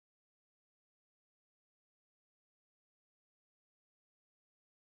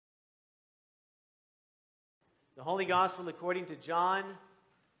The Holy Gospel according to John.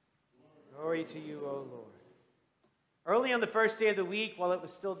 Glory to you, O Lord. Early on the first day of the week, while it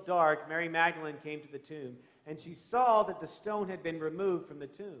was still dark, Mary Magdalene came to the tomb, and she saw that the stone had been removed from the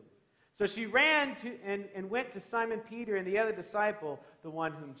tomb. So she ran and went to Simon Peter and the other disciple, the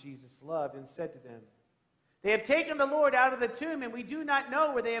one whom Jesus loved, and said to them, "They have taken the Lord out of the tomb, and we do not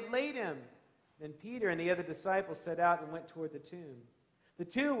know where they have laid him." Then Peter and the other disciple set out and went toward the tomb. The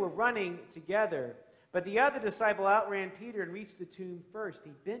two were running together. But the other disciple outran Peter and reached the tomb first.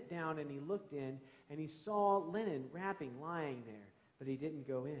 He bent down and he looked in, and he saw linen wrapping lying there, but he didn't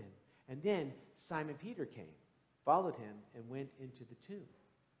go in. And then Simon Peter came, followed him, and went into the tomb.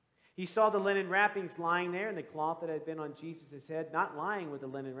 He saw the linen wrappings lying there, and the cloth that had been on Jesus' head, not lying with the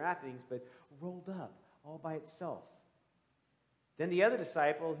linen wrappings, but rolled up all by itself. Then the other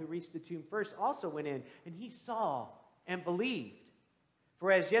disciple who reached the tomb first also went in, and he saw and believed.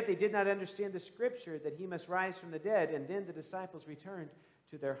 For as yet they did not understand the scripture that he must rise from the dead. And then the disciples returned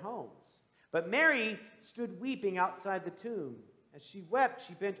to their homes. But Mary stood weeping outside the tomb. As she wept,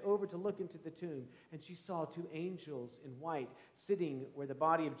 she bent over to look into the tomb, and she saw two angels in white sitting where the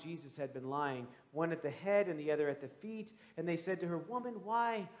body of Jesus had been lying, one at the head and the other at the feet. And they said to her, "Woman,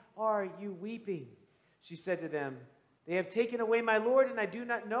 why are you weeping?" She said to them, "They have taken away my Lord, and I do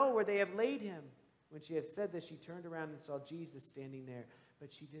not know where they have laid him." When she had said this, she turned around and saw Jesus standing there,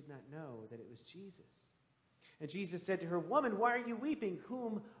 but she did not know that it was Jesus. And Jesus said to her, "Woman, why are you weeping?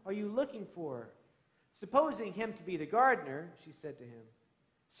 Whom are you looking for?" Supposing him to be the gardener, she said to him,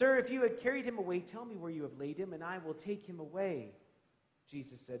 "Sir, if you had carried him away, tell me where you have laid him, and I will take him away."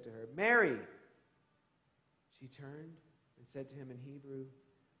 Jesus said to her, "Mary." She turned and said to him in Hebrew,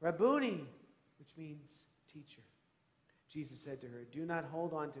 "Rabboni," which means teacher. Jesus said to her, "Do not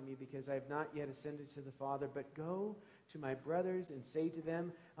hold on to me, because I have not yet ascended to the Father, but go to my brothers and say to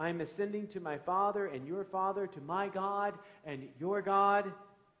them, I am ascending to my Father and your Father, to my God and your God."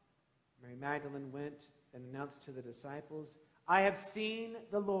 Mary Magdalene went and announced to the disciples, "I have seen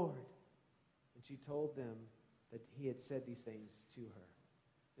the Lord." And she told them that he had said these things to her.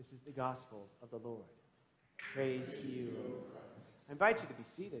 This is the gospel of the Lord. Praise to you, O Christ. I invite you to be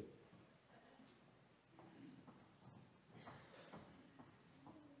seated.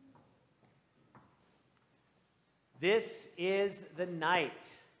 This is the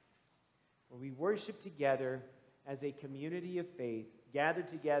night where we worship together as a community of faith, gathered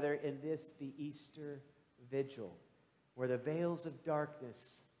together in this, the Easter Vigil, where the veils of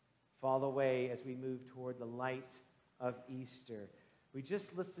darkness fall away as we move toward the light of Easter. We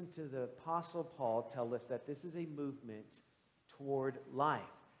just listened to the Apostle Paul tell us that this is a movement toward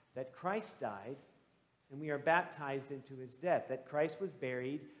life, that Christ died and we are baptized into his death, that Christ was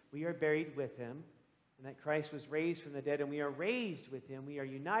buried, we are buried with him, and that Christ was raised from the dead, and we are raised with him. We are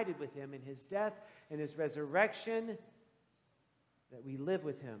united with him in his death and his resurrection, that we live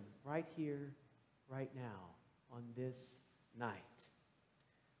with him right here, right now, on this night.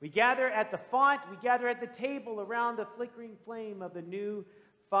 We gather at the font, we gather at the table around the flickering flame of the new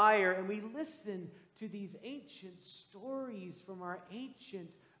fire, and we listen to these ancient stories from our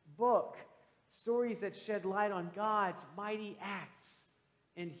ancient book, stories that shed light on God's mighty acts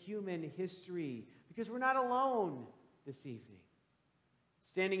in human history. Because we're not alone this evening.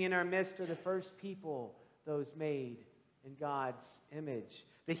 Standing in our midst are the first people, those made in God's image.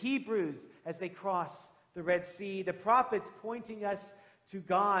 The Hebrews as they cross the Red Sea. The prophets pointing us to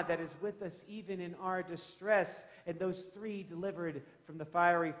God that is with us even in our distress. And those three delivered from the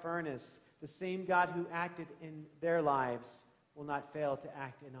fiery furnace. The same God who acted in their lives will not fail to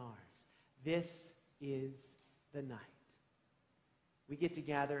act in ours. This is the night. We get to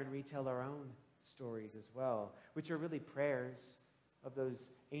gather and retell our own stories as well, which are really prayers of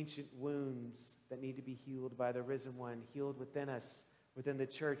those ancient wounds that need to be healed by the risen one, healed within us, within the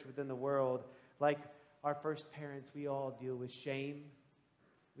church, within the world. Like our first parents, we all deal with shame.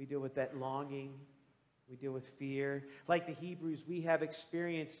 We deal with that longing. We deal with fear. Like the Hebrews, we have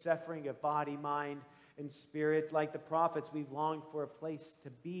experienced suffering of body, mind, and spirit. Like the prophets, we've longed for a place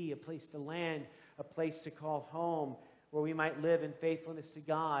to be, a place to land, a place to call home, where we might live in faithfulness to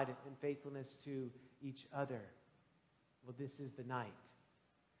God and faithfulness to each other. Well, this is the night.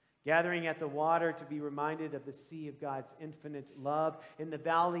 Gathering at the water to be reminded of the sea of God's infinite love. In the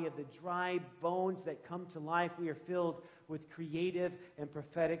valley of the dry bones that come to life, we are filled with creative and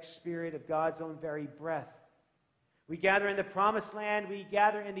prophetic spirit of God's own very breath. We gather in the promised land. We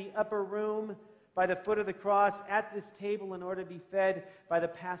gather in the upper room by the foot of the cross at this table in order to be fed by the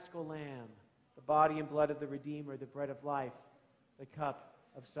Paschal Lamb, the body and blood of the Redeemer, the bread of life, the cup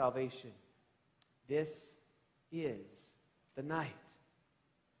of salvation. This is the night,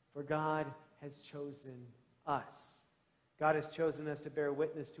 for God has chosen us. God has chosen us to bear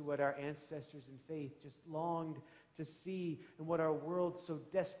witness to what our ancestors in faith just longed to see and what our world so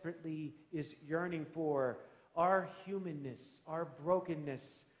desperately is yearning for. Our humanness, our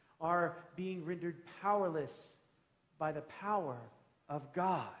brokenness, our being rendered powerless by the power of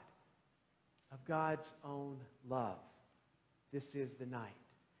God, of God's own love. This is the night.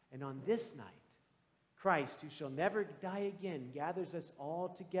 And on this night, Christ, who shall never die again, gathers us all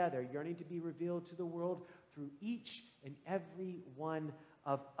together, yearning to be revealed to the world through each and every one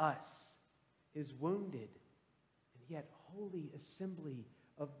of us. His wounded and yet holy assembly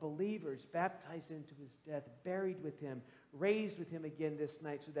of believers baptized into his death, buried with him, raised with him again this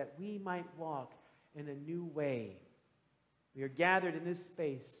night, so that we might walk in a new way. We are gathered in this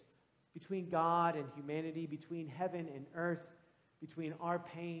space between God and humanity, between heaven and earth, between our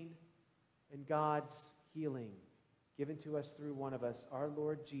pain and God's healing, given to us through one of us, our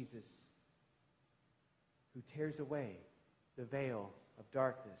Lord Jesus, who tears away the veil of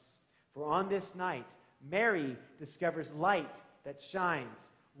darkness. For on this night, Mary discovers light that shines.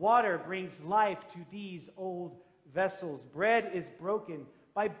 Water brings life to these old vessels. Bread is broken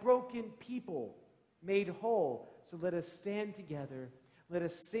by broken people made whole. So let us stand together. Let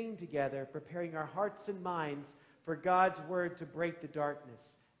us sing together, preparing our hearts and minds for God's word to break the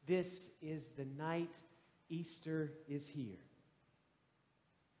darkness. This is the night. Easter is here.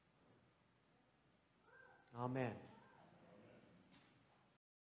 Amen.